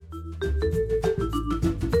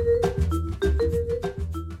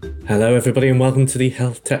Hello, everybody, and welcome to the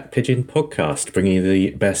Health Tech Pigeon podcast, bringing you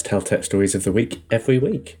the best health tech stories of the week every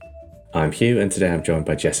week. I'm Hugh, and today I'm joined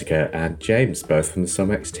by Jessica and James, both from the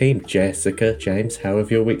Somex team. Jessica, James, how have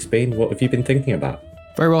your weeks been? What have you been thinking about?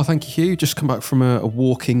 Very well, thank you, Hugh. Just come back from a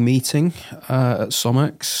walking meeting at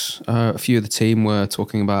Somex. A few of the team were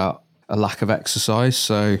talking about a lack of exercise,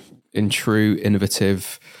 so in true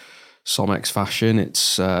innovative Somex fashion,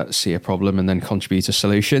 it's see a problem and then contribute a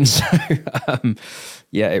solution. So,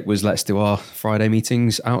 it was let's do our Friday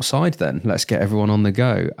meetings outside then. Let's get everyone on the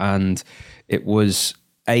go. And it was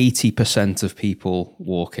 80% of people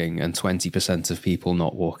walking and 20% of people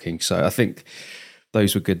not walking. So I think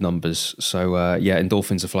those were good numbers. So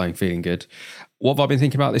endorphins are flowing, feeling good. What have I been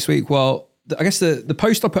thinking about this week? Well, I guess the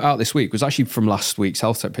post I put out this week was actually from last week's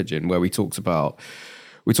Health Tech Pigeon, where we were talking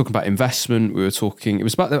about investment. It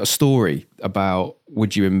was about a story about,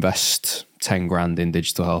 would you invest 10 grand in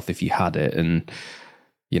digital health if you had it? And,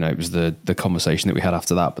 it was the conversation that we had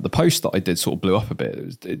after that. But the post that I did sort of blew up a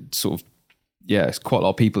bit. It's quite a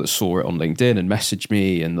lot of people that saw it on LinkedIn and messaged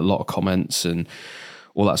me, and a lot of comments and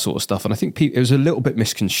all that sort of stuff. And I think it was a little bit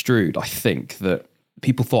misconstrued. I think that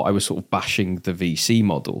people thought I was sort of bashing the VC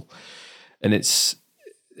model. And it's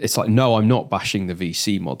like, no, I'm not bashing the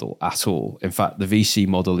VC model at all. In fact, the VC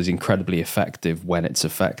model is incredibly effective when it's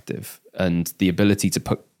effective. And the ability to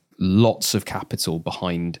put lots of capital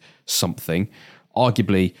behind something,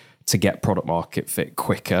 arguably to get product market fit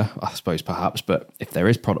quicker, I suppose, perhaps. But if there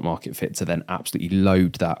is product market fit, to then absolutely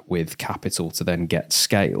load that with capital to then get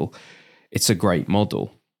scale, it's a great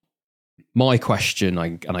model. My question,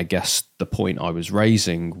 and I guess the point I was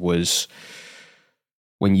raising, was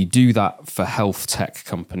when you do that for health tech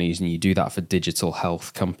companies and you do that for digital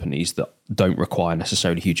health companies that don't require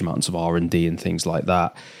necessarily huge amounts of R&D and things like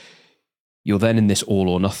that, you're then in this all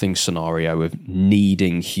or nothing scenario of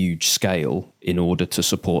needing huge scale in order to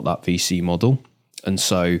support that VC model. And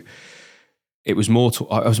so it was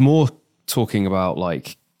I was more talking about,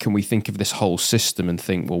 like, can we think of this whole system and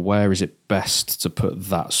think, well, where is it best to put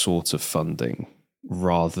that sort of funding,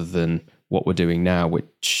 rather than what we're doing now,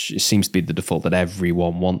 which seems to be the default, that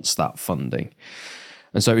everyone wants that funding.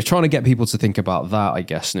 And so it was trying to get people to think about that, I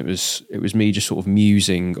guess. And it was me just sort of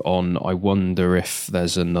musing on, I wonder if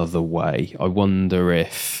there's another way. I wonder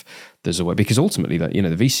if there's a way, because ultimately that, the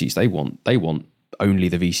VCs, they want only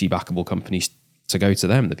the VC backable companies to go to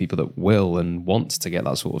them, the people that will and want to get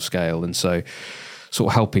that sort of scale. And so sort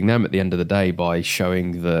of helping them at the end of the day by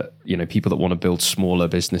showing that, people that want to build smaller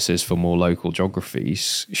businesses for more local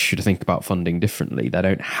geographies should think about funding differently. They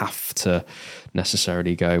don't have to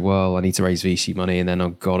necessarily go, well, I need to raise VC money and then,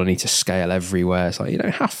 oh God, I need to scale everywhere. It's like, you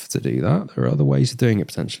don't have to do that. There are other ways of doing it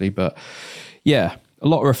potentially. But yeah, a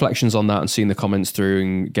lot of reflections on that and seeing the comments through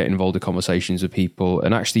and getting involved in conversations with people,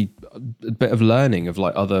 and actually a bit of learning of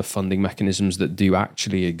like other funding mechanisms that do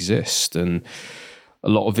actually exist. And a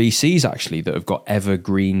lot of VCs actually that have got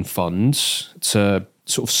evergreen funds to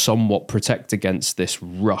sort of somewhat protect against this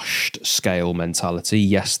rushed scale mentality.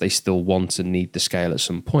 Yes, they still want and need the scale at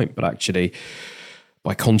some point, but actually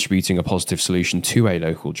by contributing a positive solution to a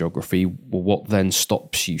local geography, well, what then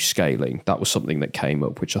stops you scaling? That was something that came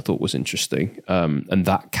up, which I thought was interesting. And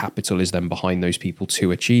that capital is then behind those people to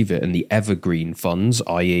achieve it. And the evergreen funds,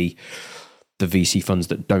 i.e., the VC funds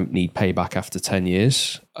that don't need payback after 10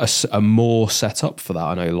 years, are more set up for that.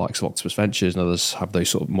 I know likes of Octopus Ventures and others have those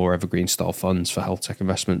sort of more evergreen style funds for health tech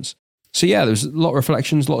investments. So yeah, there's a lot of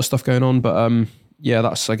reflections, a lot of stuff going on, but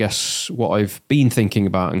that's, I guess, what I've been thinking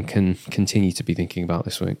about and can continue to be thinking about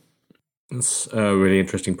this week. That's a really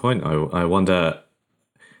interesting point. I wonder,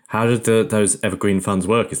 how did those evergreen funds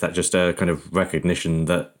work? Is that just a kind of recognition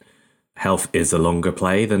that health is a longer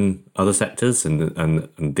play than other sectors, and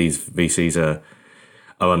these VCs are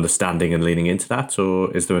understanding and leaning into that,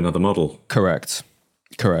 or is there another model? Correct.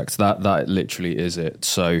 That literally is it.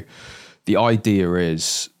 So the idea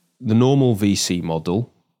is, the normal VC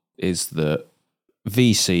model is that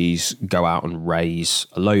VCs go out and raise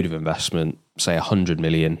a load of investment, say 100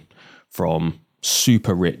 million, from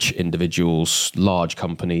super rich individuals, large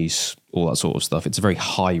companies, all that sort of stuff. It's a very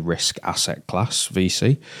high risk asset class,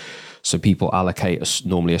 VC. So people allocate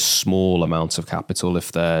normally a small amount of capital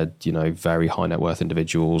if they're, very high net worth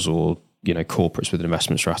individuals or, corporates with an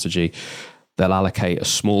investment strategy. They'll allocate a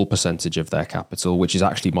small percentage of their capital, which is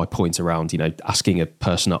actually my point around, asking a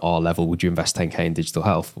person at our level, would you invest 10K in digital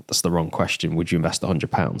health? That's the wrong question. Would you invest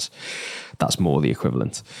 £100? That's more the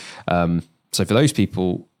equivalent. So for those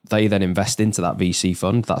people, they then invest into that VC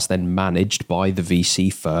fund. That's then managed by the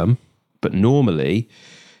VC firm. But normally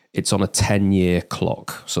it's on a 10-year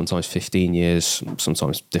clock, sometimes 15 years,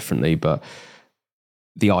 sometimes differently. But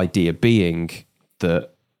the idea being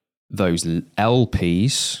that those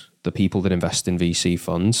LPs, the people that invest in VC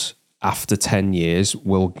funds, after 10 years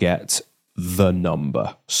will get the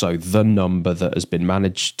number. So the number that has been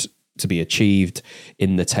managed to be achieved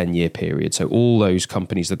in the 10-year period. So all those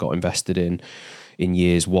companies that got invested in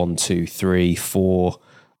years 1, 2, 3, 4,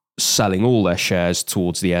 selling all their shares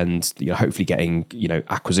towards the end, hopefully getting,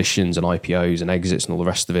 acquisitions and IPOs and exits and all the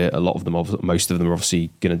rest of it. A lot of them, most of them are obviously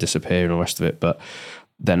going to disappear and all the rest of it. But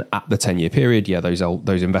then at the 10-year period,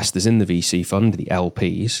 those investors in the VC fund, the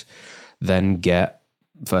LPs, then get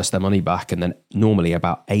first their money back, and then normally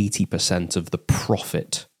about 80% of the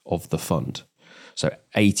profit of the fund. So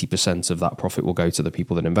 80% of that profit will go to the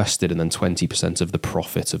people that invested, and then 20% of the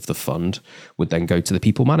profit of the fund would then go to the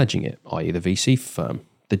people managing it, i.e. the VC firm,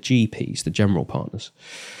 the GPs, the general partners.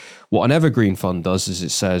 What an evergreen fund does is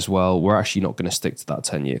it says, well, we're actually not going to stick to that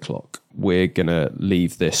 10-year clock. We're going to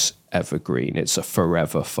leave this evergreen. It's a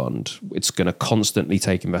forever fund. It's going to constantly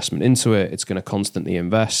take investment into it. It's going to constantly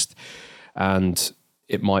invest, and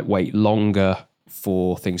it might wait longer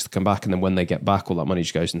for things to come back. And then when they get back, all that money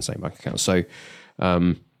just goes in the same bank account. So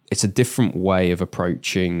it's a different way of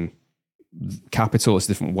approaching capital. It's a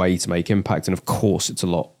different way to make impact. And of course, it's a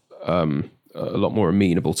lot more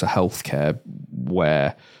amenable to healthcare,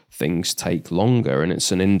 where things take longer. And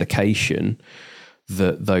it's an indication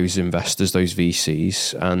that those investors, those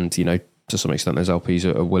VCs, and, to some extent, those LPs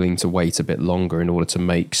are willing to wait a bit longer in order to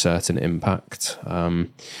make certain impact.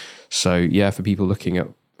 So for people looking at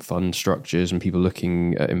fund structures and people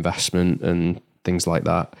looking at investment and things like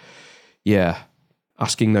that,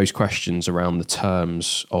 asking those questions around the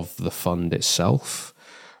terms of the fund itself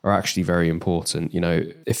are actually very important.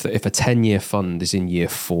 If a 10-year fund is in year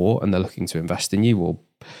 4 and they're looking to invest in you, well,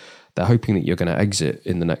 they're hoping that you're going to exit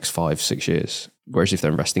in the next 5-6 years. Whereas if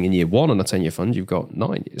they're investing in year 1 on a 10-year fund, you've got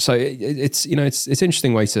 9 years. So it's an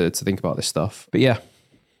interesting way to think about this stuff. But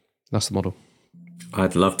that's the model.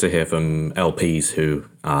 I'd love to hear from LPs who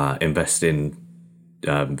invest in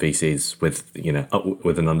VCs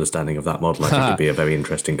with an understanding of that model. I think it'd be a very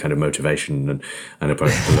interesting kind of motivation and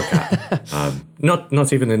approach to look at.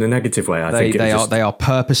 Not even in a negative way. They are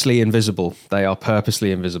purposely invisible. They are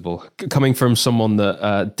purposely invisible. Coming from someone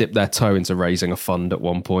that dipped their toe into raising a fund at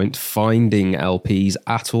one point, finding LPs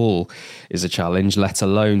at all is a challenge, let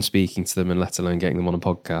alone speaking to them and let alone getting them on a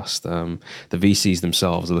podcast. The VCs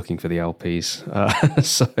themselves are looking for the LPs.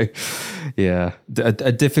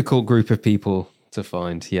 A difficult group of people to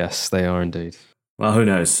find. Yes, they are indeed. Well, who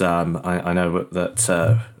knows? I know that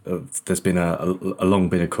there's long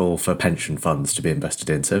been a call for pension funds to be invested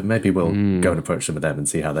in, so maybe we'll go and approach some of them and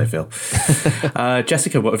see how they feel.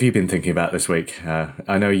 Jessica, what have you been thinking about this week?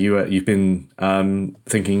 I know you've been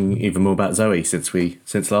thinking even more about Zoe since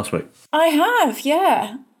last week. I have,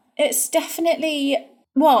 yeah. It's definitely.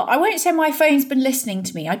 Well, I won't say my phone's been listening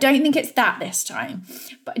to me. I don't think it's that this time.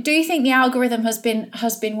 But I do think the algorithm has been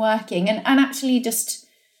working. And actually just,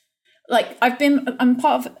 like, I'm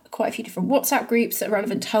part of quite a few different WhatsApp groups that are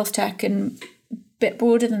relevant to health tech and a bit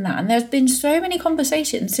broader than that. And there's been so many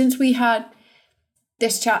conversations since we had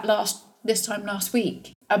this chat this time last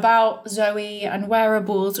week about Zoe and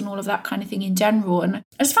wearables and all of that kind of thing in general. And I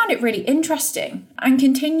just found it really interesting, and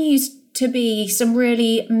continues to be some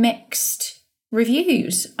really mixed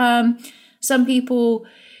reviews. Some people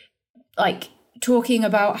like talking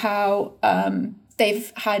about how they've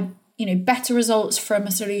had better results from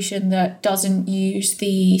a solution that doesn't use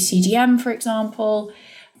the CGM, for example.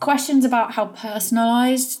 Questions about how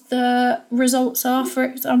personalized the results are, for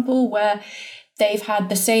example, where they've had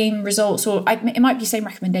the same results, or it might be same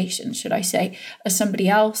recommendations, should I say, as somebody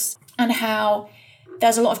else, and how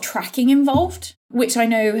there's a lot of tracking involved, which I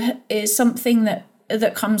know is something that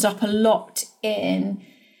comes up a lot in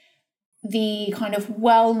the kind of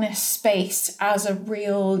wellness space as a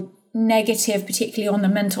real negative, particularly on the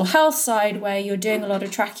mental health side, where you're doing a lot of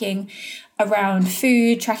tracking around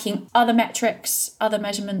food, tracking other metrics, other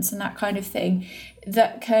measurements and that kind of thing,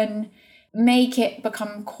 that can make it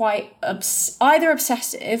become quite either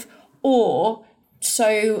obsessive or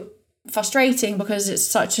so frustrating because it's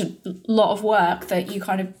such a lot of work that you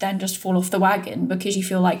kind of then just fall off the wagon because you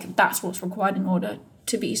feel like that's what's required in order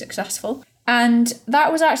to be successful. And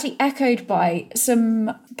that was actually echoed by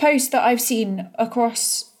some posts that I've seen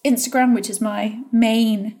across Instagram, which is my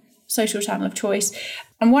main social channel of choice.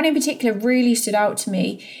 And one in particular really stood out to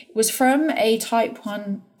me. It was from a type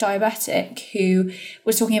 1 diabetic who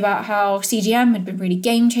was talking about how CGM had been really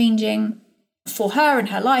game-changing for her and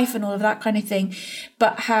her life and all of that kind of thing,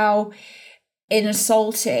 but how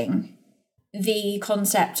insulting the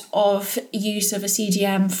concept of use of a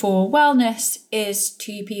CGM for wellness is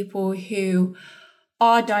to people who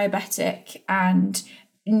are diabetic and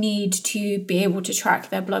need to be able to track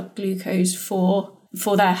their blood glucose for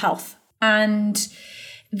their health. And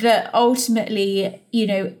that ultimately,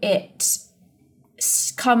 it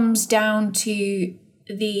comes down to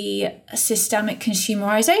the systemic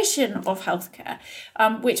consumerization of healthcare,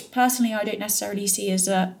 which personally I don't necessarily see I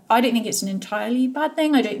don't think it's an entirely bad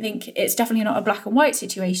thing. I don't think it's definitely not a black and white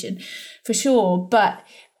situation for sure, but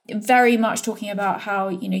very much talking about how,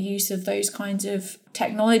 use of those kinds of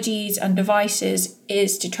technologies and devices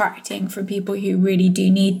is detracting from people who really do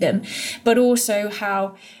need them. But also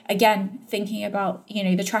how, again, thinking about,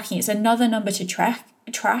 the tracking, it's another number to track,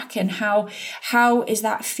 and how is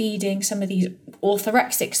that feeding some of these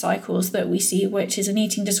orthorexic cycles that we see, which is an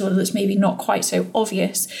eating disorder that's maybe not quite so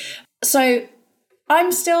obvious. So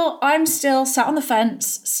I'm still sat on the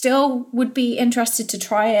fence, still would be interested to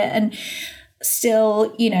try it, and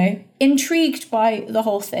still, intrigued by the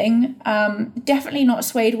whole thing. Definitely not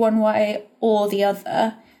swayed one way or the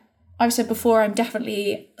other. I've said before, I'm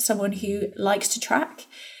definitely someone who likes to track.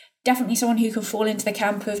 Definitely someone who can fall into the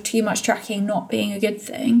camp of too much tracking not being a good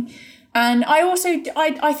thing. And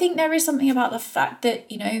I think there is something about the fact that,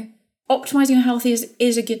 optimizing your health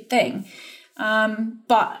is a good thing.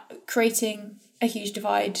 But creating a huge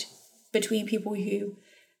divide between people who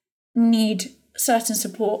need certain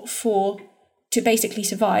support to basically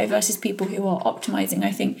survive versus people who are optimizing,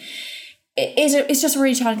 I think it's just a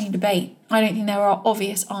really challenging debate. I don't think there are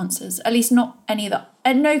obvious answers, at least not any that,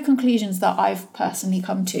 and no conclusions that I've personally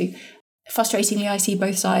come to. Frustratingly, I see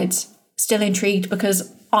both sides, still intrigued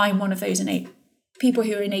because I'm one of those people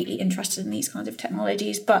who are innately interested in these kinds of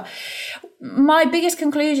technologies. But my biggest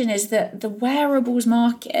conclusion is that the wearables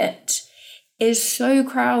market is so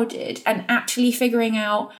crowded, and actually figuring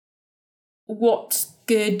out what's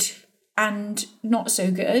good and not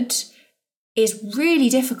so good is really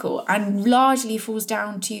difficult and largely falls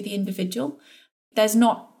down to the individual. There's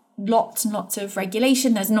not lots and lots of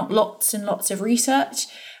regulation. There's not lots and lots of research.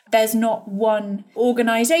 There's not one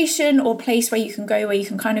organization or place where you can go where you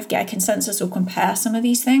can kind of get a consensus or compare some of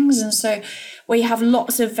these things. And so where you have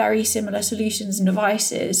lots of very similar solutions and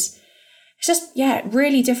devices, it's just,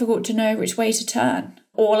 really difficult to know which way to turn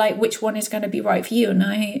or like which one is going to be right for you. And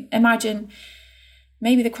I imagine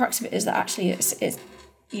maybe the crux of it is that actually it's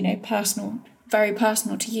personal, very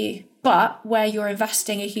personal to you. But where you're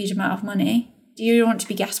investing a huge amount of money, you don't want it to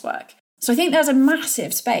be guesswork. So I think there's a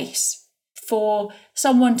massive space for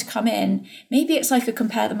someone to come in. Maybe it's like a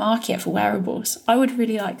compare the market for wearables. I would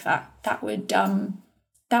really like that. That would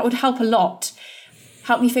help a lot.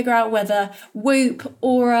 Help me figure out whether Whoop,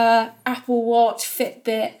 Aura, Apple Watch,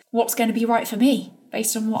 Fitbit, what's going to be right for me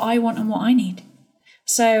based on what I want and what I need.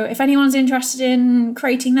 So if anyone's interested in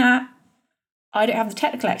creating that, I don't have the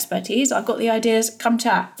technical expertise. I've got the ideas. Come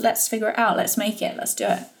chat. Let's figure it out. Let's make it. Let's do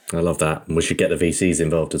it. I love that. And we should get the VCs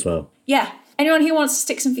involved as well. Yeah. Anyone who wants to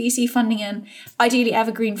stick some VC funding in, ideally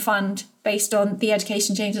evergreen fund based on the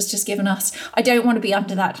education James has just given us. I don't want to be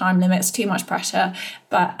under that time limit. It's too much pressure.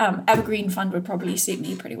 But evergreen fund would probably suit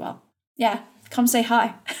me pretty well. Yeah. Come say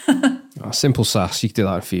hi. Simple SaaS. You could do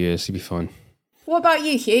that in a few years. You'd be fine. What about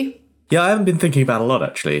you, Hugh? Yeah, I haven't been thinking about a lot,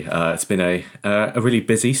 actually. It's been a really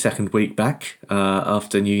busy second week back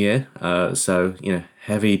after New Year. So,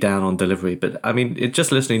 heavy down on delivery. But, I mean,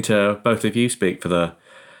 just listening to both of you speak for the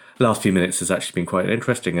last few minutes has actually been quite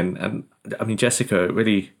interesting. And I mean, Jessica,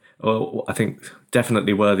 really, I think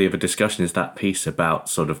definitely worthy of a discussion is that piece about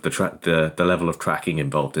sort of the level of tracking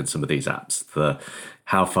involved in some of these apps.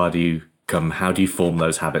 How far do you come? How do you form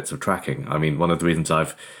those habits of tracking? I mean, one of the reasons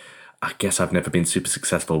I guess I've never been super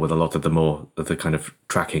successful with a lot of the kind of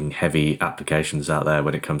tracking heavy applications out there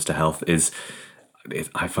when it comes to health is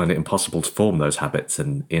I find it impossible to form those habits.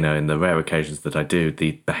 And, in the rare occasions that I do,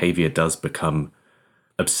 the behavior does become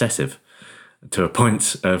obsessive to a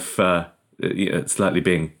point of slightly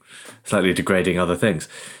degrading other things.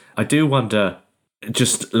 I do wonder,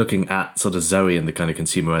 just looking at sort of Zoe and the kind of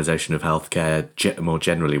consumerization of healthcare more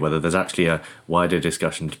generally, whether there's actually a wider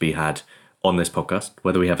discussion to be had on this podcast,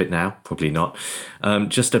 whether we have it now, probably not,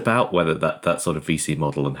 just about whether that sort of VC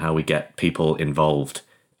model and how we get people involved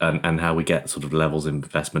and how we get sort of levels of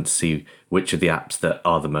investment to see which of the apps that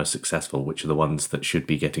are the most successful, which are the ones that should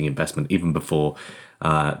be getting investment even before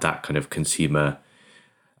that kind of consumer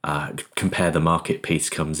compare the market piece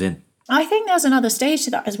comes in. I think there's another stage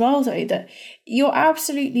to that as well, though, that you're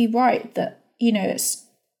absolutely right that, it's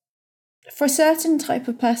for a certain type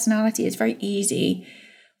of personality, it's very easy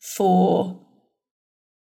for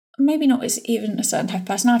maybe not as even a certain type of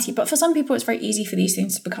personality, but for some people it's very easy for these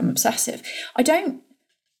things to become obsessive. I don't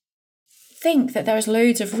think that there is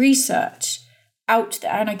loads of research out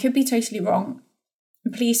there, and I could be totally wrong.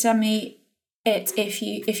 Please send me it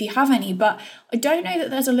if you have any. But I don't know that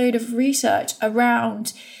there's a load of research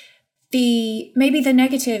around maybe the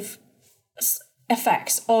negative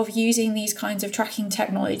effects of using these kinds of tracking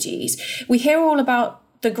technologies. We hear all about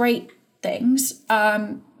the great things,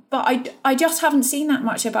 but I just haven't seen that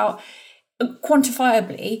much about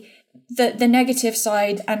quantifiably the negative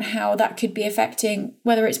side and how that could be affecting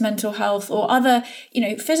whether it's mental health or other,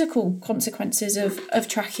 physical consequences of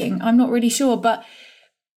tracking. I'm not really sure, but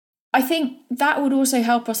I think that would also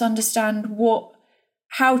help us understand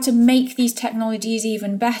how to make these technologies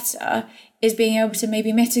even better, is being able to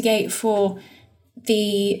maybe mitigate for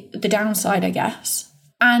the downside, I guess,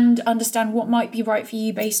 and understand what might be right for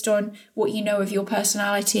you based on what you know of your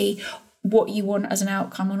personality, what you want as an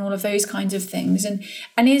outcome, and all of those kinds of things.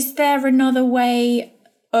 And is there another way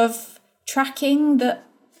of tracking that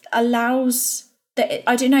allows that,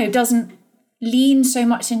 I don't know, doesn't lean so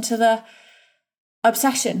much into the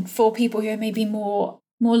obsession for people who are maybe more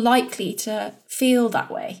likely to feel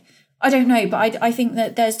that way? I don't know, but I think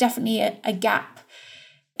that there's definitely a gap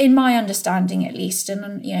in my understanding, at least,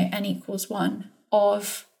 and n equals 1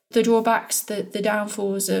 of the drawbacks, the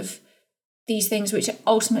downfalls of these things, which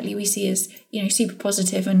ultimately we see as super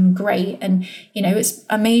positive and great, and it's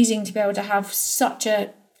amazing to be able to have such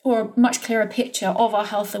a much clearer picture of our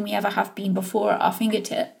health than we ever have been before at our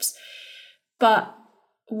fingertips. But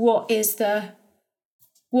what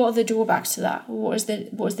are the drawbacks to that? What is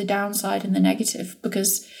the downside and the negative?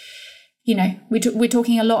 Because we're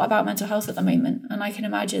talking a lot about mental health at the moment, and I can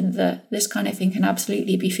imagine that this kind of thing can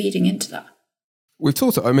absolutely be feeding into that. We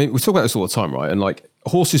talk about this all the time, right? And like,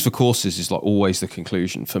 horses for courses is like always the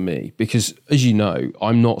conclusion for me, because as you know,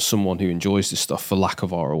 I'm not someone who enjoys this stuff for lack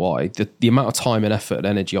of ROI. The amount of time and effort and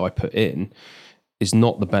energy I put in is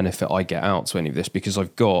not the benefit I get out to any of this, because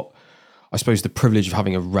I've got, I suppose, the privilege of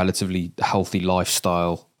having a relatively healthy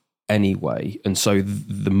lifestyle anyway. And so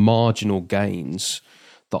the marginal gains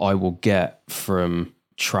that I will get from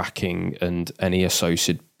tracking and any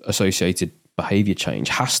associated behavior change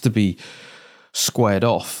has to be squared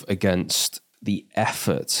off against the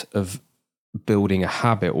effort of building a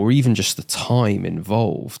habit, or even just the time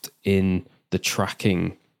involved in the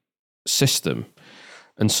tracking system.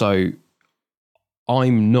 And so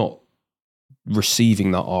I'm not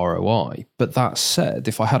receiving that ROI. But that said,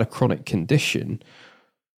 if I had a chronic condition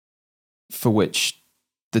for which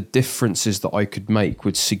the differences that I could make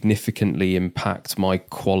would significantly impact my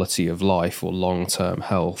quality of life or long-term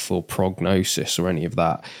health or prognosis or any of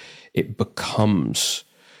that, it becomes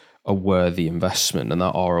a worthy investment. And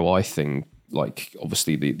that ROI thing, like,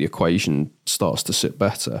 obviously the equation starts to sit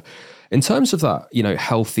better. In terms of that,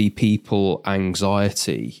 healthy people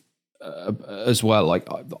anxiety as well, like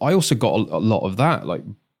I also got a lot of that, like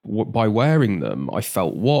by wearing them, I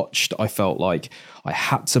felt watched. I felt like I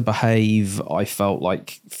had to behave. I felt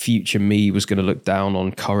like future me was going to look down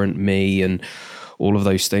on current me and all of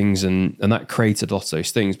those things. And that created lots of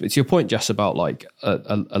those things. But to your point, Jess, about like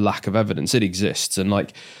a lack of evidence, it exists. And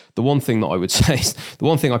like the one thing that I would say is the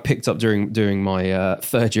one thing I picked up during my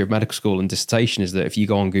third year of medical school and dissertation is that if you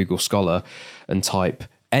go on Google Scholar and type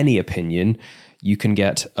any opinion, you can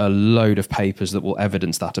get a load of papers that will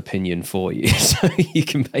evidence that opinion for you. So you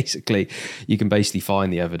can basically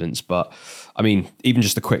find the evidence. But I mean, even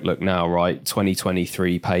just a quick look now, right?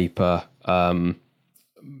 2023 paper,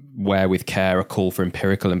 Wear with Care, a call for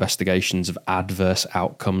empirical investigations of adverse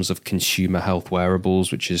outcomes of consumer health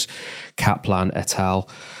wearables, which is Kaplan et al.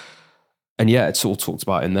 And yeah, it's all talked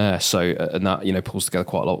about in there. So, and that, pulls together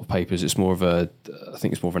quite a lot of papers. It's more of I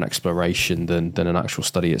think it's more of an exploration than an actual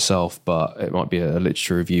study itself, but it might be a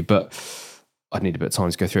literature review, but I'd need a bit of time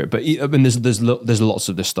to go through it. But I mean, there's lots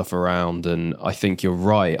of this stuff around, and I think you're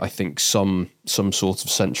right. I think some sort of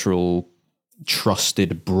central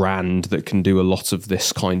trusted brand that can do a lot of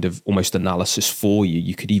this kind of almost analysis for you.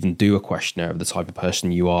 You could even do a questionnaire of the type of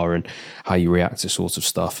person you are and how you react to sort of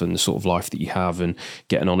stuff and the sort of life that you have, and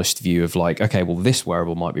get an honest view of like, okay, well, this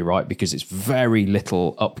wearable might be right because it's very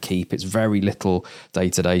little upkeep, it's very little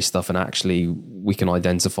day-to-day stuff, and actually we can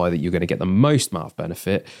identify that you're going to get the most amount of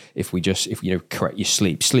benefit if correct your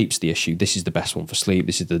sleep. Sleep's the issue. This is the best one for sleep.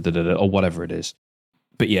 This is the or whatever it is.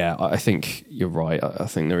 But yeah, I think you're right. I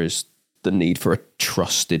think there is the need for a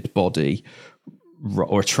trusted body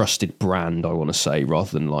or a trusted brand, I want to say,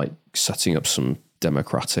 rather than like setting up some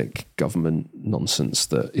democratic government nonsense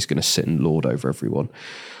that is going to sit and lord over everyone.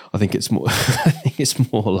 I think it's more it's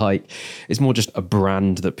more just a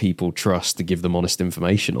brand that people trust to give them honest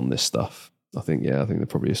information on this stuff. I think there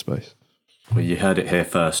probably is space. Well, you heard it here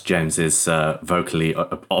first. James is vocally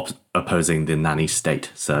opposing the nanny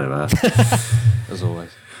state. So, as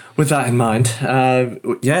always. With that in mind,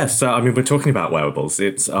 yeah, so I mean, we're talking about wearables.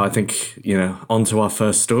 It's, I think, on to our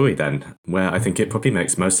first story then, where I think it probably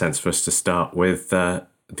makes most sense for us to start with the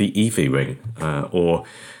EV ring, or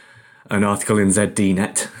an article in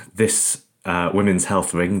ZDNet. This women's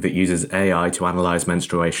health ring that uses AI to analyze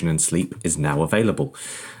menstruation and sleep is now available.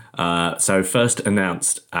 So first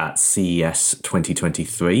announced at CES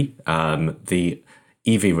 2023, the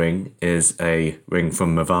EV ring is a ring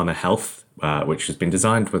from Movana Health, which has been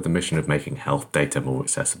designed with the mission of making health data more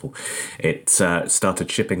accessible. It started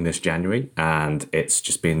shipping this January, and it's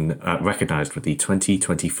just been recognised with the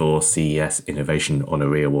 2024 CES Innovation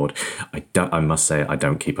Honoree Award. I must say, I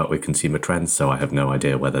don't keep up with consumer trends, so I have no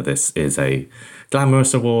idea whether this is a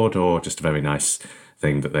glamorous award or just a very nice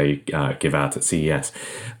thing that they give out at CES.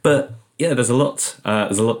 But yeah, there's a lot.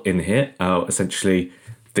 There's a lot in here. Essentially,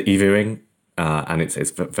 the EV ring. And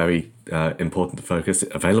it's very important to focus.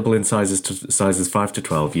 Available in sizes 5 to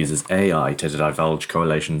 12, uses AI to divulge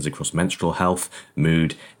correlations across menstrual health,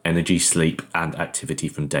 mood, energy, sleep, and activity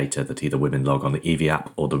from data that either women log on the EV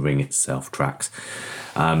app or the ring itself tracks.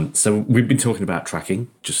 So we've been talking about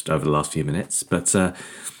tracking just over the last few minutes, but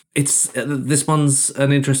this one's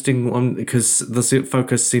an interesting one because the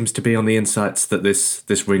focus seems to be on the insights that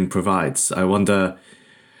this ring provides. I wonder,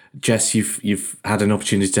 Jess, you've had an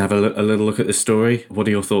opportunity to have a little look at this story. What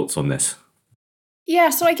are your thoughts on this? Yeah,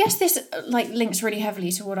 so I guess this links really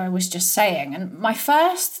heavily to what I was just saying. And my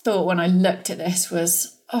first thought when I looked at this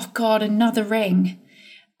was, oh God, another ring.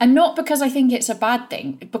 And not because I think it's a bad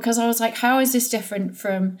thing, because I was like, how is this different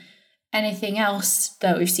from anything else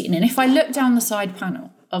that we've seen? And if I look down the side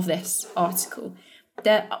panel of this article,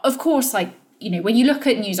 there, of course, when you look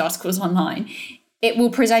at news articles online, it will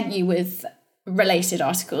present you with related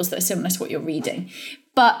articles that are similar to what you're reading.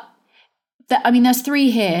 But there's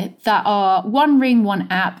 3 here that are one ring, one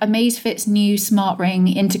app. Amazfit's new smart ring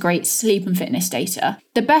integrates sleep and fitness data.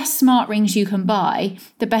 The best smart rings you can buy,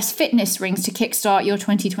 the best fitness rings to kickstart your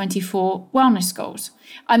 2024 wellness goals.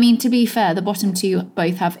 I mean, to be fair, the bottom 2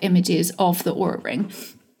 both have images of the Oura ring.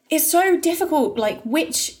 It's so difficult,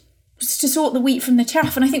 which to sort the wheat from the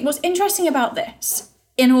chaff. And I think what's interesting about this,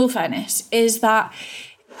 in all fairness, is that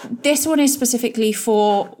this one is specifically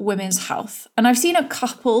for women's health. And I've seen a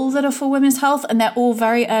couple that are for women's health, and they're all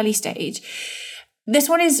very early stage. This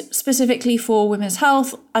one is specifically for women's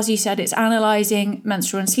health. As you said, it's analysing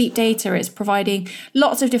menstrual and sleep data. It's providing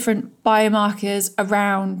lots of different biomarkers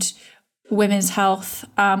around women's health,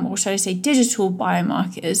 or should I say digital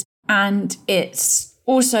biomarkers. And it's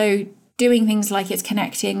also doing things like it's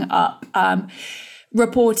connecting up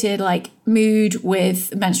reported mood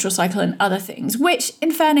with menstrual cycle and other things, which in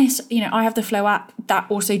fairness, I have the Flow app that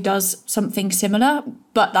also does something similar,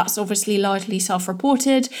 but that's obviously largely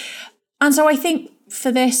self-reported. And so I think for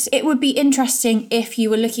this, it would be interesting if you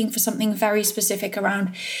were looking for something very specific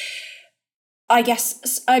around, I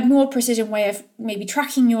guess, a more precision way of maybe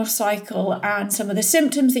tracking your cycle and some of the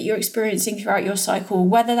symptoms that you're experiencing throughout your cycle,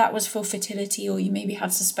 whether that was for fertility or you maybe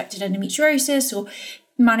had suspected endometriosis or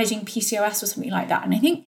managing PCOS or something like that. And I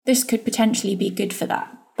think this could potentially be good for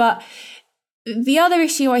that. But the other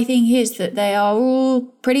issue I think is that they are all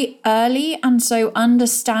pretty early. And so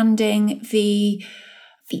understanding the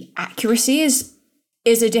accuracy is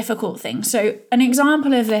a difficult thing. So an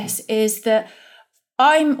example of this is that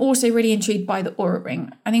I'm also really intrigued by the Oura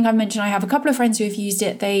ring. I think I mentioned I have a couple of friends who have used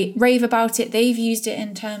it. They rave about it. They've used it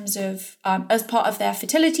in terms of as part of their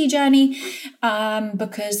fertility journey,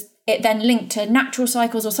 because it then linked to natural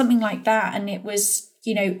cycles or something like that. And it was,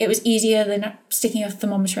 it was easier than sticking a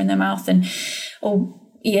thermometer in their mouth or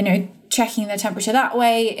checking their temperature that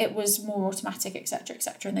way. It was more automatic, etc.,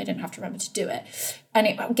 and they didn't have to remember to do it. And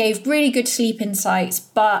it gave really good sleep insights,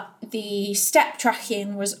 but the step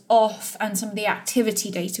tracking was off and some of the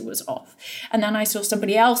activity data was off. And then I saw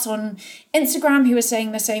somebody else on Instagram who was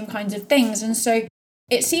saying the same kinds of things. And so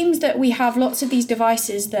it seems that we have lots of these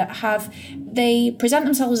devices that they present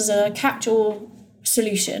themselves as a catch-all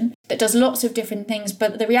solution that does lots of different things,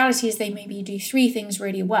 but the reality is they maybe do 3 things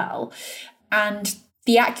really well. And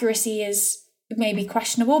the accuracy is maybe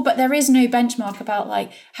questionable, but there is no benchmark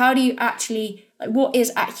about how do you actually, what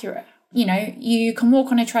is accurate? You can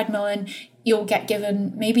walk on a treadmill and you'll get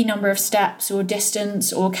given maybe number of steps or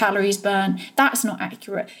distance or calories burned. That's not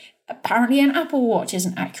accurate. Apparently an Apple Watch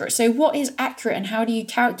isn't accurate. So what is accurate and how do you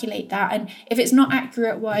calculate that? And if it's not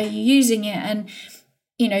accurate, why are you using it? And,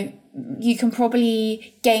 you can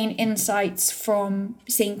probably gain insights from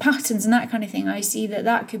seeing patterns and that kind of thing. I see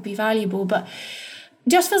that could be valuable, but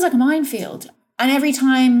just feels like a minefield. And every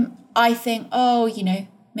time I think,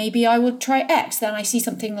 maybe I would try X, then I see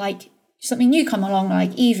something like something new come along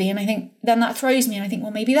like Evie, and I think then that throws me, and I think,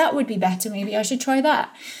 well, maybe that would be better. Maybe I should try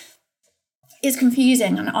that. It's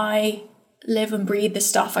confusing, and I live and breathe this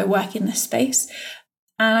stuff. I work in this space,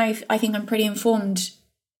 and I think I'm pretty informed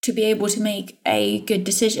to be able to make a good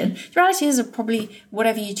decision. The reality is that probably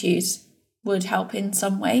whatever you choose would help in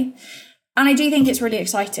some way. And I do think it's really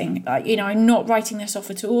exciting. I'm not writing this off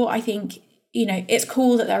at all. I think, it's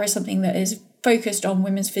cool that there is something that is focused on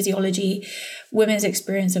women's physiology, women's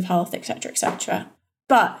experience of health, etc., etc.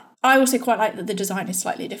 But I also quite like that the design is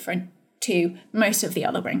slightly different to most of the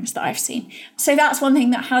other rings that I've seen. So that's one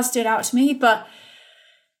thing that has stood out to me. But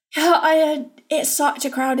it's such a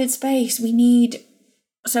crowded space. We need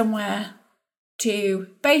somewhere to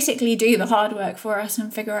basically do the hard work for us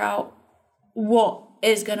and figure out what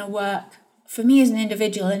is going to work for me as an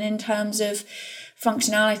individual, and in terms of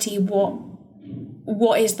functionality,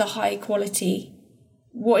 what is the high quality,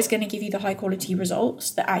 what is going to give you the high quality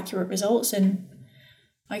results, the accurate results, and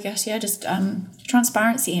I guess, just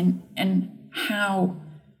transparency in how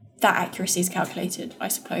that accuracy is calculated, I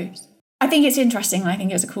suppose. I think it's interesting, and I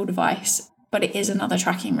think it's a cool device, but it is another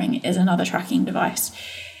tracking ring. It is another tracking device.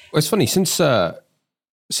 Well, it's funny, since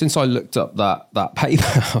I looked up that paper,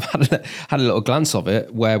 I've had a little glance of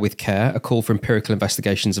it, Wear with Care, a call for empirical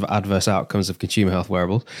investigations of adverse outcomes of consumer health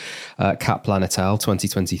wearables, Kaplan et al.,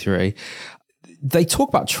 2023. They talk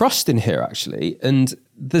about trust in here, actually, and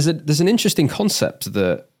there's an interesting concept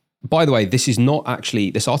that, by the way, this is not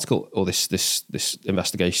actually, this article or this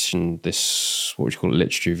investigation, this, what would you call it,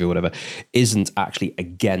 literature review or whatever, isn't actually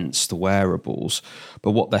against wearables,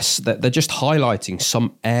 but what they're just highlighting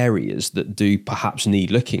some areas that do perhaps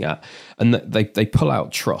need looking at, and they pull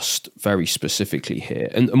out trust very specifically here.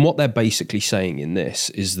 And what they're basically saying in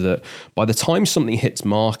this is that by the time something hits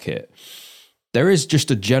market, there is just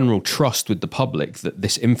a general trust with the public that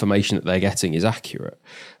this information that they're getting is accurate.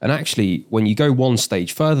 And actually, when you go one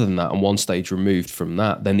stage further than that and one stage removed from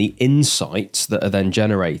that, then the insights that are then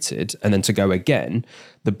generated, and then to go again,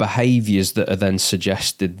 the behaviors that are then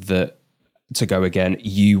suggested that to go again,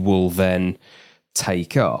 you will then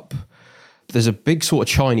take up. There's a big sort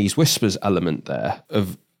of Chinese whispers element there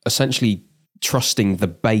of essentially trusting the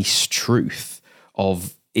base truth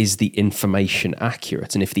of, is the information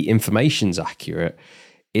accurate? And if the information's accurate,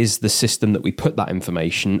 is the system that we put that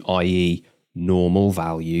information, i.e. normal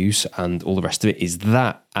values and all the rest of it, is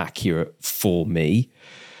that accurate for me?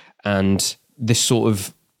 And this sort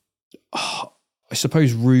of, I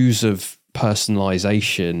suppose, ruse of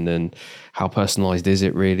personalization and how personalized is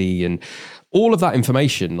it really? And all of that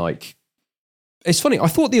information, like, it's funny. I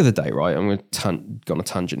thought the other day, right? I'm going to go on a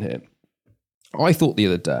tangent here. I thought the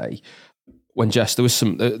other day, when Jess, there was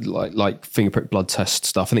some like finger prick blood test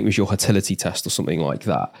stuff. I think it was your fertility test or something like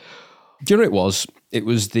that. Do you know what it was? It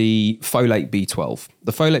was the folate B12.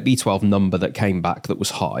 The folate B12 number that came back that was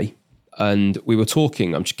high. And we were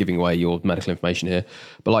talking, I'm just giving away your medical information here,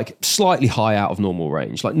 but like slightly high out of normal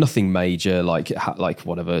range, like nothing major, like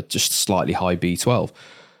whatever, just slightly high B12.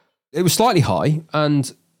 It was slightly high,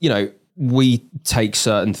 and, we take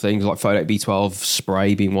certain things like folate B12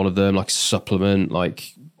 spray being one of them, like a supplement,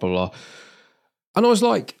 like blah, blah. And I was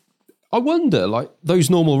like, I wonder, like, those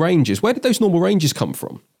normal ranges, where did those normal ranges come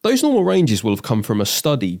from? Those normal ranges will have come from a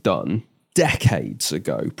study done decades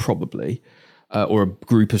ago, probably, or a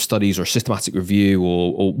group of studies or a systematic review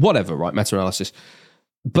or whatever, right? Meta-analysis.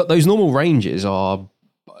 But those normal ranges are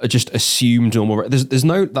just assumed normal. There's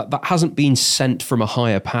no, that hasn't been sent from a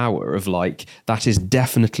higher power of like, that is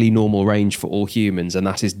definitely normal range for all humans and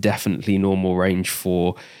that is definitely normal range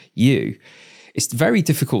for you. It's very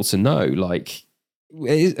difficult to know, like,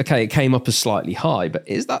 okay, it came up as slightly high, but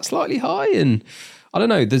is that slightly high? And I don't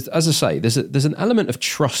know. As I say, there's an element of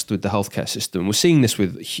trust with the healthcare system. We're seeing this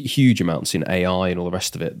with huge amounts in AI and all the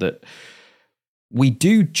rest of it, that we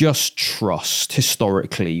do just trust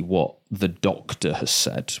historically what the doctor has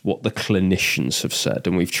said, what the clinicians have said,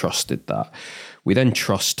 and we've trusted that. We then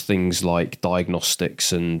trust things like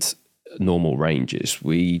diagnostics and normal ranges.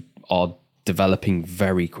 We are developing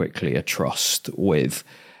very quickly a trust with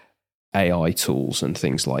AI tools and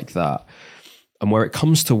things like that. And where it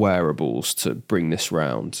comes to wearables, to bring this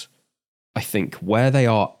round, I think where they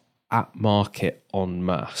are at market en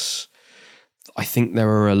masse, I think there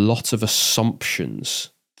are a lot of assumptions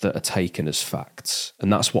that are taken as facts.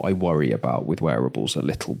 And that's what I worry about with wearables a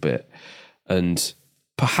little bit. And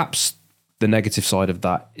perhaps the negative side of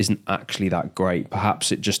that isn't actually that great.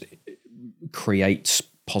 Perhaps it just creates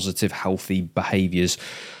positive, healthy behaviors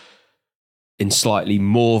in slightly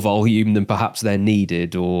more volume than perhaps they're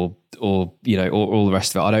needed, or all the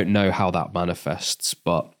rest of it. I don't know how that manifests,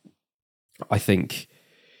 but I think,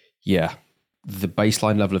 yeah, the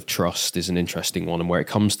baseline level of trust is an interesting one. And where it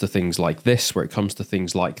comes to things like this, where it comes to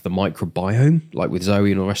things like the microbiome, like with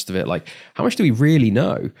Zoe and all the rest of it, like how much do we really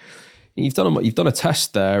know? You've done a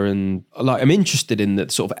test there, and like I'm interested in the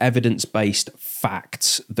sort of evidence-based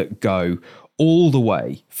facts that go all the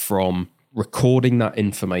way from recording that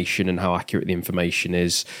information and how accurate the information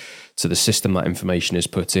is to the system that information is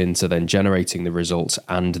put in to then generating the results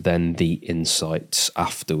and then the insights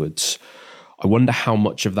afterwards. I wonder how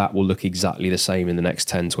much of that will look exactly the same in the next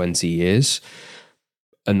 10, 20 years.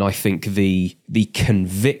 And I think the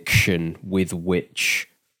conviction with which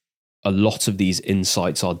a lot of these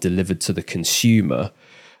insights are delivered to the consumer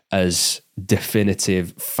as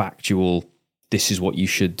definitive, factual, this is what you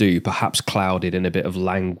should do, perhaps clouded in a bit of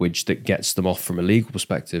language that gets them off from a legal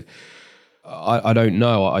perspective. I don't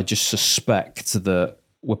know. I just suspect that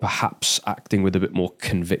we're perhaps acting with a bit more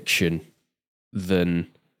conviction than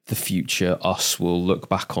the future us will look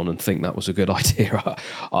back on and think that was a good idea.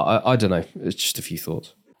 I don't know. It's just a few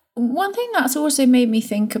thoughts. One thing that's also made me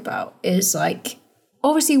think about is like,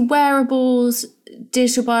 obviously wearables,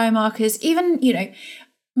 digital biomarkers, even,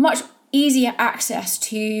 much easier access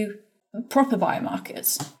to proper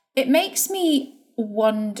biomarkers. It makes me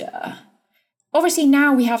wonder, obviously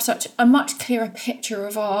now we have such a much clearer picture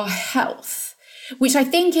of our health, which I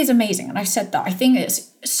think is amazing. And I've said that, I think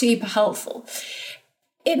it's super helpful.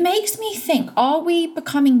 It makes me think, are we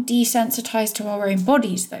becoming desensitized to our own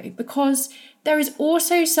bodies though? Because there is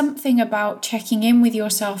also something about checking in with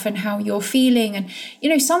yourself and how you're feeling.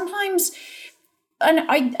 And, sometimes, and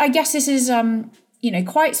I guess this is,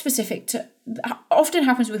 quite specific to, often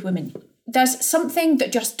happens with women. There's something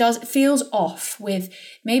that just feels off with,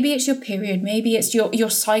 maybe it's your period, maybe it's your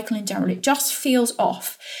cycle in general. It just feels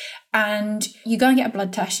off. And you go and get a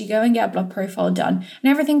blood test, you go and get a blood profile done, and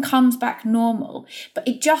everything comes back normal, but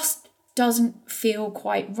it just doesn't feel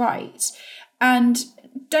quite right. And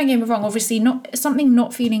don't get me wrong, obviously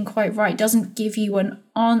not feeling quite right doesn't give you an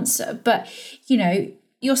answer, but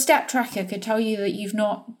your step tracker could tell you that you've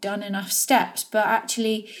not done enough steps, but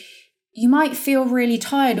actually you might feel really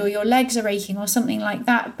tired or your legs are aching or something like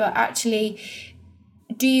that, but actually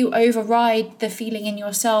do you override the feeling in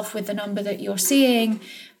yourself with the number that you're seeing?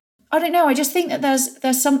 I don't know. I just think that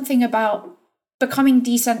there's something about becoming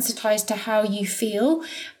desensitized to how you feel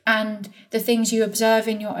and the things you observe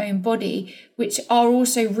in your own body, which are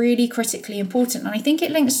also really critically important. And I think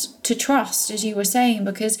it links to trust, as you were saying,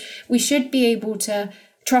 because we should be able to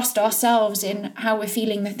trust ourselves in how we're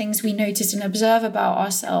feeling, the things we notice and observe about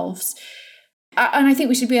ourselves. And I think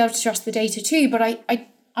we should be able to trust the data too. But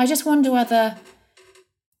I just wonder whether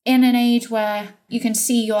in an age where you can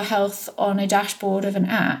see your health on a dashboard of an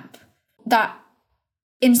app, that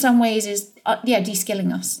in some ways is,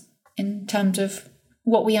 de-skilling us in terms of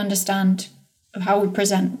what we understand of how we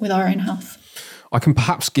present with our own health. I can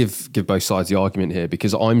perhaps give both sides the argument here,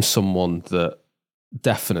 because I'm someone that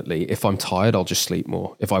definitely, if I'm tired, I'll just sleep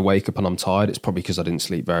more. If I wake up and I'm tired, it's probably because I didn't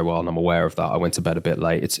sleep very well and I'm aware of that. I went to bed a bit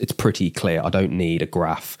late. It's pretty clear. I don't need a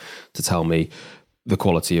graph to tell me the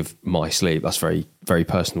quality of my sleep. That's very, very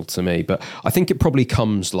personal to me. But I think it probably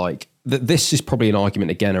comes like that. This is probably an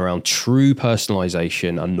argument again around true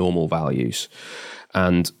personalization and normal values.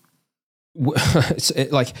 And what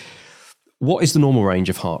is the normal range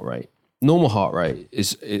of heart rate? Normal heart rate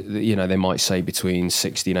is, they might say between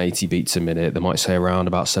 60 and 80 beats a minute. They might say around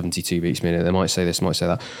about 72 beats a minute. They might say this, might say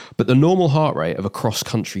that. But the normal heart rate of a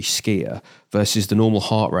cross-country skier versus the normal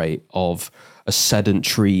heart rate of a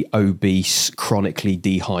sedentary, obese, chronically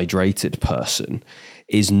dehydrated person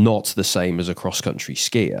is not the same as a cross-country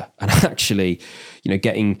skier. And actually,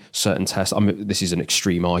 getting certain tests, this is an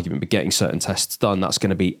extreme argument, but getting certain tests done, that's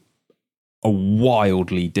going to be a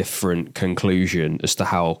wildly different conclusion as to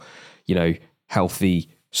how, healthy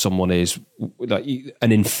someone is. Like,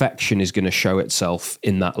 an infection is going to show itself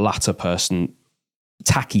in that latter person.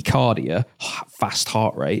 Tachycardia, fast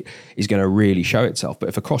heart rate, is going to really show itself. But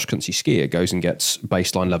if a cross-country skier goes and gets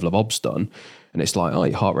baseline level of obs done, and it's like, oh,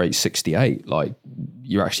 your heart rate's 68, like,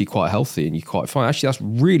 you're actually quite healthy and you're quite fine. Actually, that's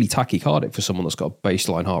really tachycardic for someone that's got a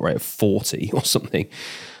baseline heart rate of 40 or something.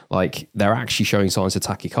 Like, they're actually showing signs of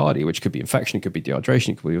tachycardia, which could be infection, it could be dehydration,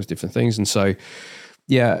 it could be those different things. And so,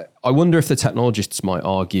 yeah, I wonder if the technologists might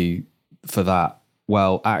argue for that.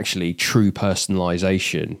 Well, actually, true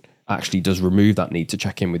personalization actually does remove that need to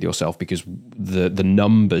check in with yourself, because the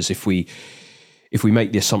numbers, if we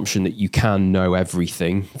make the assumption that you can know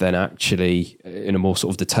everything, then actually in a more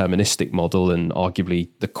sort of deterministic model, and arguably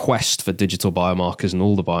the quest for digital biomarkers and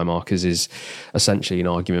all the biomarkers is essentially an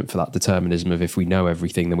argument for that determinism of, if we know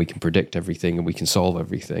everything, then we can predict everything and we can solve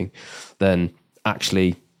everything. Then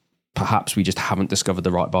actually perhaps we just haven't discovered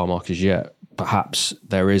the right biomarkers yet. Perhaps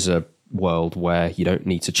there is a world where you don't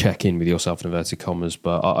need to check in with yourself in inverted commas,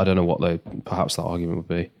 but I don't know what perhaps that argument would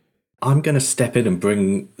be. I'm going to step in and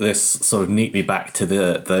bring this sort of neatly back to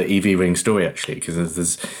the EV ring story, actually,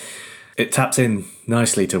 because it taps in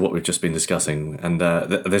nicely to what we've just been discussing. And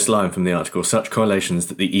this line from the article: such correlations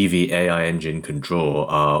that the EV AI engine can draw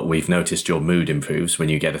are: we've noticed your mood improves when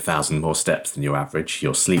you get 1,000 more steps than your average.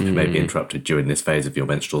 Your sleep may be interrupted during this phase of your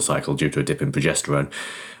menstrual cycle due to a dip in progesterone.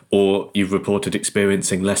 Or you've reported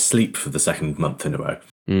experiencing less sleep for the second month in a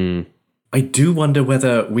row. I do wonder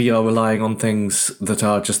whether we are relying on things that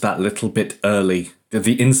are just that little bit early.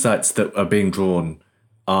 The insights that are being drawn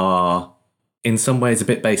are in some ways a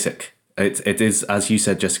bit basic. It is, as you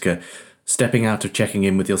said, Jessica, stepping out of checking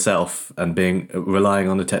in with yourself and relying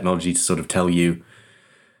on the technology to sort of tell you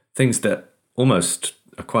things that almost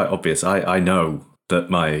are quite obvious. I know that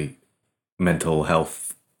my mental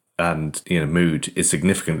health and mood is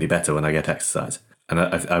significantly better when I get exercise. And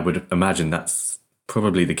I would imagine that's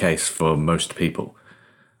probably the case for most people.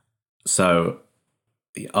 So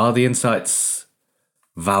are the insights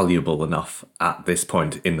valuable enough at this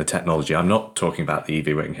point in the technology? I'm not talking about the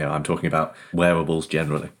EV ring here. I'm talking about wearables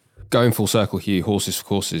generally. Going full circle, Hugh, horses for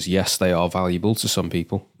courses, yes, they are valuable to some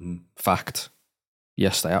people. Fact.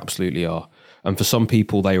 Yes, they absolutely are. And for some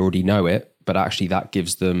people, they already know it, but actually that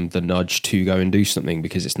gives them the nudge to go and do something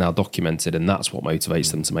because it's now documented, and that's what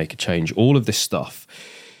motivates them to make a change. All of this stuff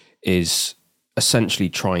is essentially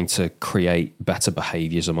trying to create better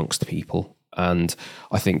behaviors amongst people. And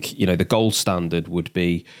I think, the gold standard would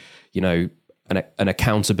be, an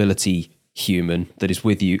accountability human that is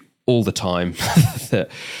with you all the time,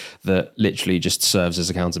 that literally just serves as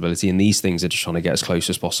accountability. And these things are just trying to get as close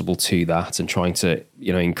as possible to that and trying to,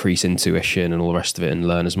 increase intuition and all the rest of it and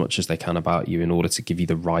learn as much as they can about you in order to give you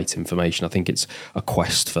the right information. I think it's a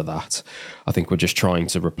quest for that. I think we're just trying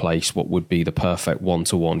to replace what would be the perfect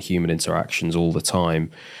one-to-one human interactions all the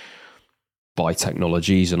time by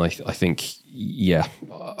technologies. And I think,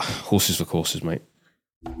 horses for courses, mate.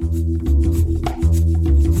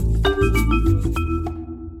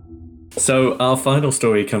 So our final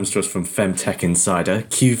story comes to us from Femtech Insider.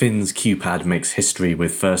 QVIN's QPAD makes history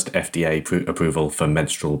with first FDA approval for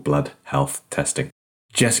menstrual blood health testing.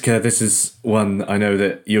 Jessica, this is one I know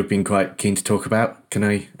that you've been quite keen to talk about. Can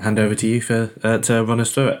I hand over to you to run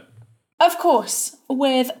us through it? Of course,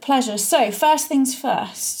 with pleasure. So first things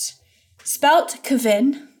first, spelt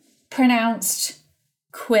QVIN, pronounced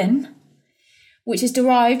Quinn, which is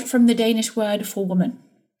derived from the Danish word for woman,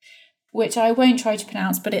 which I won't try to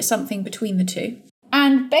pronounce, but it's something between the two.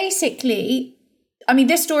 And basically,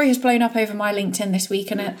 this story has blown up over my LinkedIn this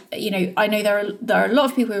week, and I know there are a lot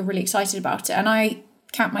of people who are really excited about it, and I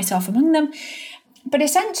count myself among them. But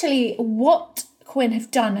essentially, what Quinn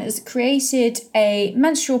have done is created a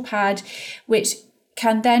menstrual pad, which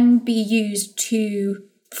can then be used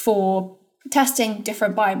for testing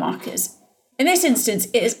different biomarkers. In this instance,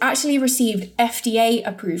 it has actually received FDA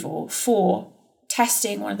approval for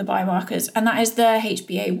testing one of the biomarkers, and that is the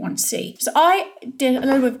HbA1c. So I did a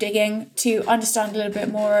little bit of digging to understand a little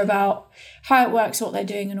bit more about how it works, what they're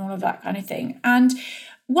doing, and all of that kind of thing. And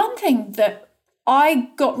one thing that I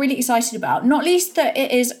got really excited about, not least that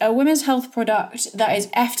it is a women's health product that is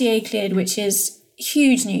FDA cleared, which is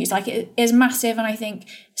huge news. Like, it is massive, and I think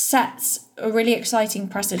sets a really exciting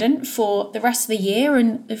precedent for the rest of the year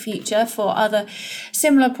and the future for other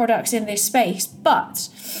similar products in this space. But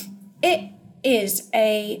it is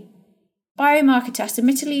a biomarker test,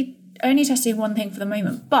 admittedly only testing one thing for the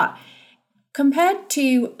moment, but compared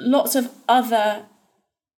to lots of other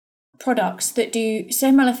products that do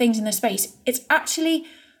similar things in the space, it's actually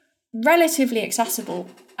relatively accessible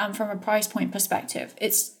from a price point perspective.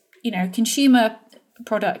 It's, a consumer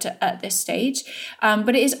product at this stage,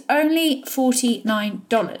 but it is only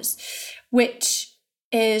 $49, which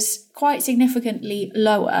is quite significantly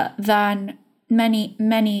lower than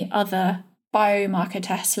many other biomarker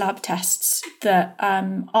tests, lab tests that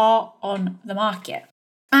are on the market.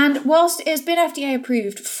 And whilst it's been FDA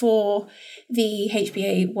approved for the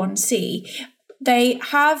HbA1c, they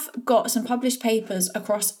have got some published papers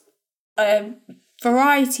across a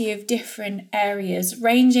variety of different areas,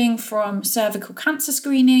 ranging from cervical cancer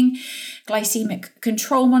screening, glycemic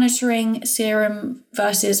control monitoring, serum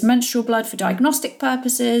versus menstrual blood for diagnostic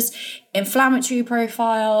purposes, inflammatory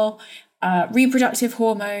profile, reproductive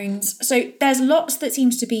hormones. So there's lots that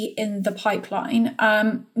seems to be in the pipeline.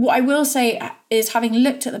 What I will say is, having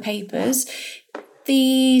looked at the papers,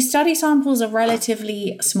 the study samples are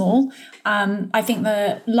relatively small. I think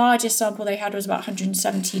the largest sample they had was about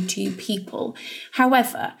 172 people.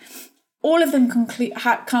 However, all of them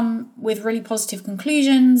come with really positive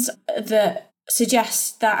conclusions that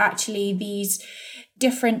suggest that actually these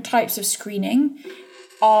different types of screening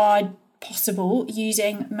are possible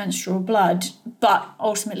using menstrual blood, but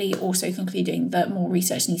ultimately also concluding that more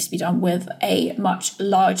research needs to be done with a much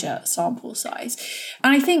larger sample size.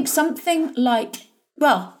 And I think something like,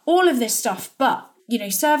 well, all of this stuff, but,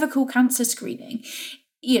 cervical cancer screening,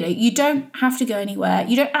 you don't have to go anywhere.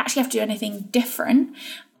 You don't actually have to do anything different.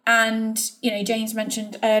 And, James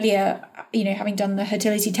mentioned earlier, having done the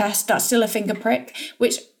fertility test, that's still a finger prick,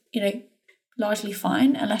 which, largely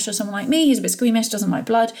fine, unless you're someone like me who's a bit squeamish, doesn't like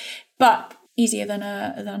blood, but easier than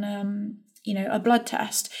a blood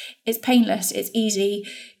test. It's painless, it's easy,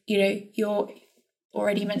 you're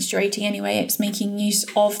already menstruating anyway, it's making use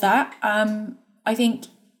of that. I think,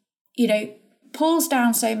 pulls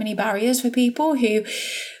down so many barriers for people who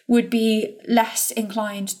would be less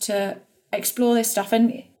inclined to explore this stuff.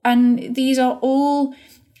 And these are all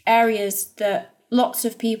areas that lots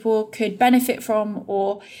of people could benefit from,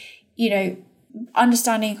 or,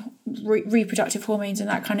 understanding reproductive hormones and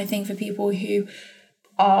that kind of thing for people who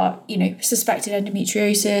are, suspected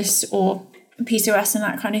endometriosis or PCOS and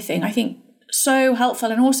that kind of thing. I think so helpful.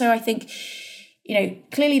 And also I think,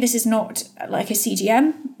 clearly this is not like a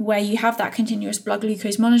CGM where you have that continuous blood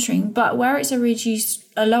glucose monitoring, but where it's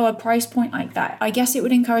a lower price point like that, I guess it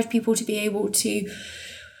would encourage people to be able to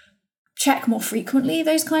check more frequently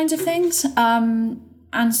those kinds of things.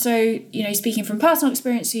 And so, speaking from personal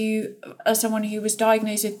experience, as someone who was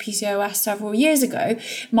diagnosed with PCOS several years ago,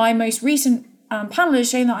 my most recent panel has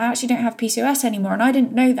shown that I actually don't have PCOS anymore, and I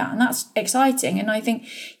didn't know that, and that's exciting. And I think,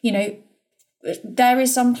 there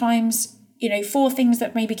is sometimes, for things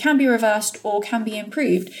that maybe can be reversed or can be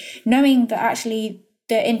improved, knowing that actually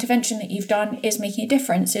the intervention that you've done is making a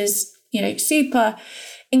difference is, super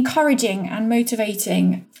encouraging and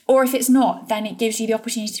motivating. Or if it's not, then it gives you the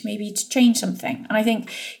opportunity to maybe to change something. And I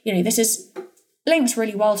think, this links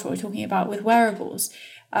really well to what we're talking about with wearables.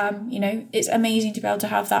 It's amazing to be able to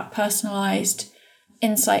have that personalized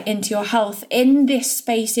insight into your health in this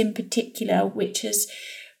space in particular, which has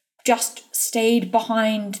just stayed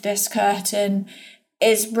behind this curtain,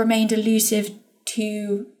 is remained elusive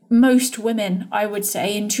to most women, I would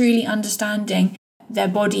say, in truly understanding their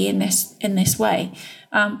body in this way.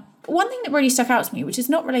 One thing that really stuck out to me, which is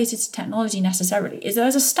not related to technology necessarily, is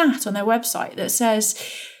there's a stat on their website that says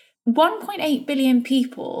 1.8 billion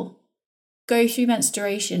people go through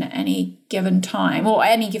menstruation at any given time, or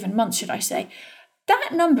any given month, should I say.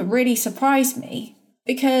 That number really surprised me,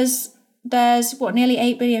 because there's nearly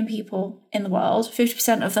 8 billion people in the world,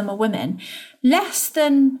 50% of them are women. Less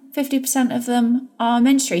than 50% of them are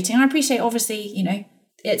menstruating. And I appreciate, obviously,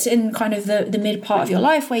 it's in kind of the mid part of your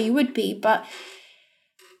life where you would be, but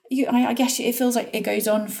I guess it feels like it goes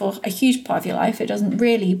on for a huge part of your life. It doesn't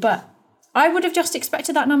really, but I would have just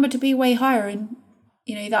expected that number to be way higher. And,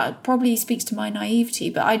 that probably speaks to my naivety,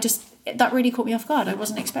 but that really caught me off guard. I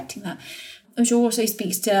wasn't expecting that. Which also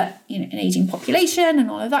speaks to, an aging population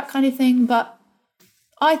and all of that kind of thing, but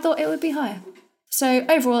I thought it would be higher. So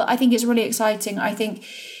overall, I think it's really exciting. I think,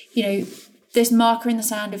 this marker in the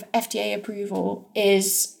sand of FDA approval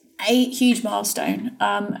is a huge milestone,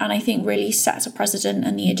 and I think really sets a precedent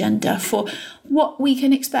and the agenda for what we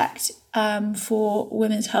can expect for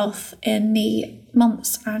women's health in the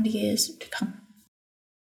months and years to come.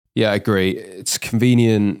 Yeah, I agree. It's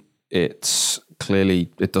convenient. It's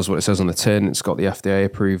clearly, it does what it says on the tin. It's got the FDA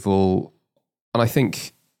approval. And I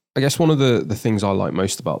guess one of the things I like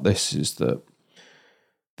most about this is that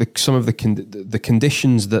some of the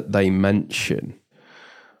conditions that they mention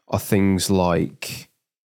are things like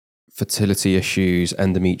fertility issues,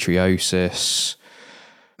 endometriosis,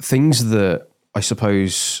 things that I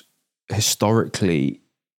suppose historically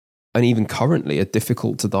and even currently are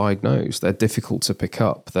difficult to diagnose. They're difficult to pick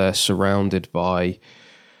up. They're surrounded by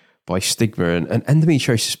stigma, and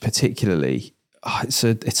endometriosis particularly.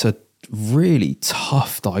 It's a really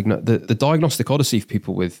tough diagnosis. The diagnostic odyssey for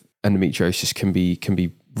people with endometriosis can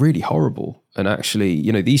be really horrible. And actually,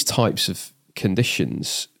 these types of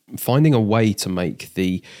conditions, finding a way to make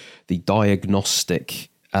the diagnostic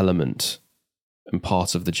element and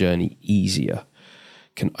part of the journey easier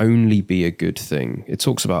can only be a good thing. It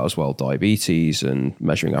talks about as well diabetes and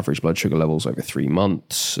measuring average blood sugar levels over 3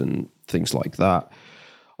 months and things like that.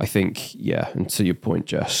 I think, and to your point,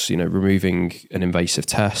 Jess, removing an invasive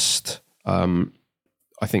test, I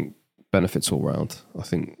think benefits all round. I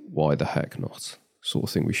think why the heck not? Sort of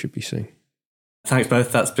thing we should be seeing. Thanks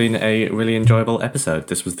both. That's been a really enjoyable episode.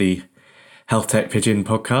 This was the Health Tech Pigeon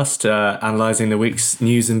podcast, analysing the week's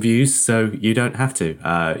news and views, so you don't have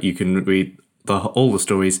to. You can read all the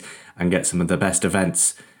stories and get some of the best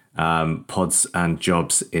events, pods and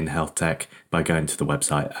jobs in health tech by going to the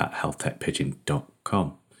website at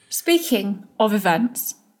healthtechpigeon.com. Speaking of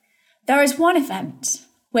events, there is one event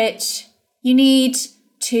which you need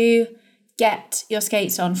to get your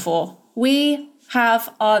skates on for. We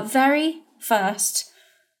have our very first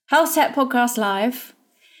Health Tech Podcast Live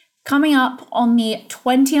coming up on the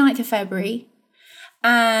 29th of February.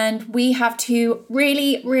 And we have two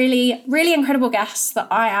really, really, really incredible guests that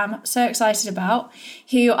I am so excited about,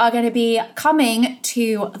 who are going to be coming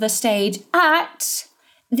to the stage at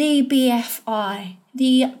the BFI,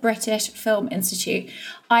 the British Film Institute.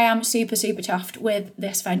 I am super, super chuffed with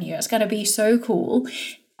this venue. It's going to be so cool.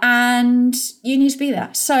 And you need to be there.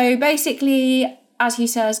 So basically, as he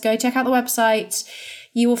says, go check out the website.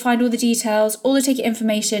 You will find all the details, all the ticket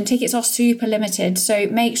information. Tickets are super limited, so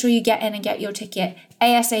make sure you get in and get your ticket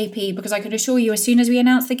ASAP, because I can assure you, as soon as we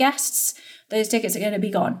announce the guests, those tickets are going to be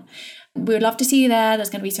gone. We would love to see you there. There's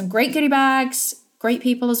going to be some great goodie bags, great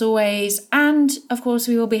people as always, and of course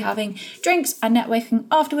we will be having drinks and networking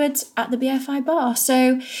afterwards at the BFI bar.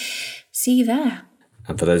 So see you there.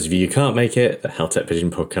 And for those of you who can't make it, the Health Tech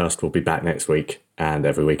Pigeon podcast will be back next week and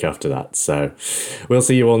every week after that. So we'll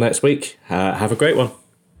see you all next week. Have a great one.